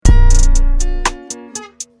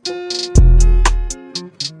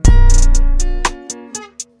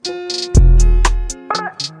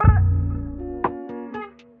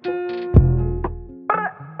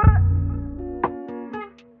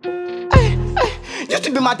Used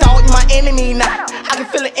to be my dog, you my enemy now. I can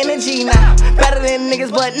feel the energy now. Better than niggas,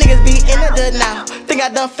 but niggas be in the good now. Think I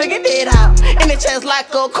done figured it out. In the chest like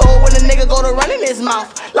a cold when a nigga go to run in his mouth.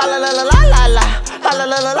 La la la la la la la. La la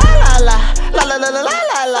la la la la la. La la la la la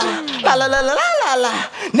la la. La la la la la la la.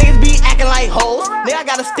 Niggas be acting like hoes. Nigga, I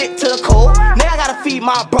gotta stick to the code. Nigga, I gotta feed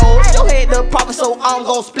my bros. Your head the profit, so I'm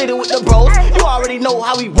gon' split it with the bros. You already know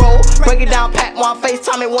how we roll. Break it down, pat my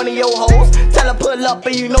FaceTime in one of your hoes. Tell her pull up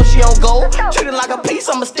and you know she on go. Treat it like a piece,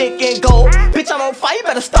 I'ma stick and go. Bitch, I'm on fire, you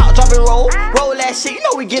better stop, drop and roll. Roll that shit, you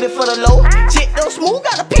know we get it for the low. Shit, those smooth,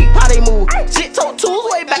 gotta peep how they move. Shit, told tools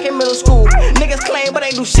way back in middle school. Niggas claim, but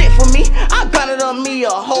ain't do shit for me. I grinded on me a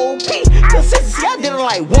whole P. Consistency, I did it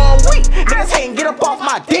like 1 week. Niggas hatin', get up off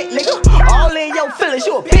my dick, nigga. All in your feelings,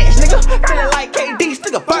 you a bitch, nigga. Feeling like KD,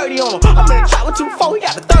 stick a birdie on him. I'm in the trap with 2-4, he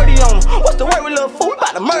got the 30 on him. What's the word with little fool? We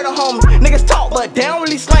bout to murder homies. Niggas talk, but they don't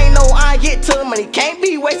really slang no I get to them. And he can't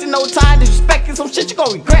be wasting no time disrespecting some shit you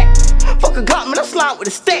gon' regret. Fuck a Glock, man, I'm sliding with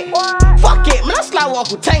a stick. Fuck it, man, I'm sliding with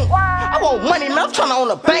Uncle Tank. I want money, man, I'm tryna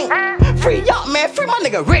own a bank. Free Yhamp, man, free my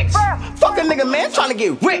nigga Rich. Fuck a nigga, man, tryna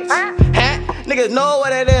get rich. Niggas know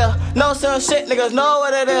what it is. NoSymp shit, niggas know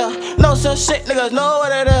what it is. NoSymp shit, niggas know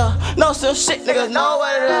what it is. NoSymp shit, niggas know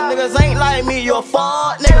what it is. Niggas ain't like me, you a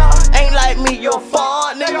fraud, nigga. Ain't like me, you a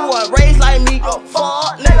fraud, nigga. You wasn't raised like me, you a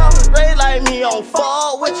fraud, nigga. Raised like me, on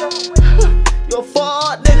fraud with you. You a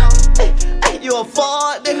fraud, nigga. Ay, you a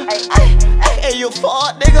fraud, nigga. Ay, you a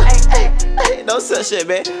fraud, nigga. Ay, NoSymp shit,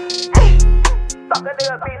 man. Fuck a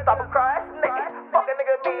nigga me, stop a crying, nigga. Fuck a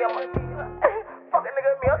nigga me, fuck a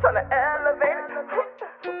nigga me, I'm tryna elevate it.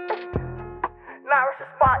 Now it's a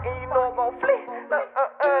spot and you know I'm gon' flee.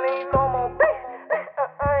 And you know I'm gon' be.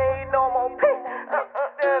 And you know I'm gon' be.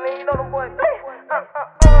 And you know the boy be.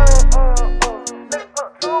 TikTok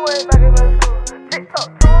 2 way back in middle school. TikTok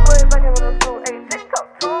 2 way back in middle school. Hey, TikTok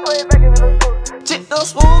 2 way back in middle school. Chick those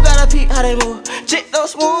smooth, gotta peep how they move. Chick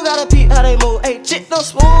those smooth, gotta peep how they move. Hey, chick those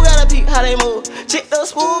smooth, gotta peep how they move. Chick those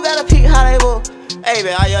smooth, gotta peep how they move. Hey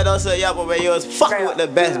man, all y'all know so y'all, man, you was fucking with the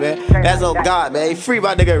best, man. That's on God, man. Free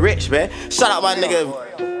my nigga Rich, man. Shout out my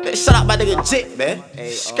nigga Jit, man.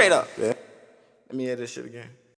 Straight up, man. Let me hear this shit again.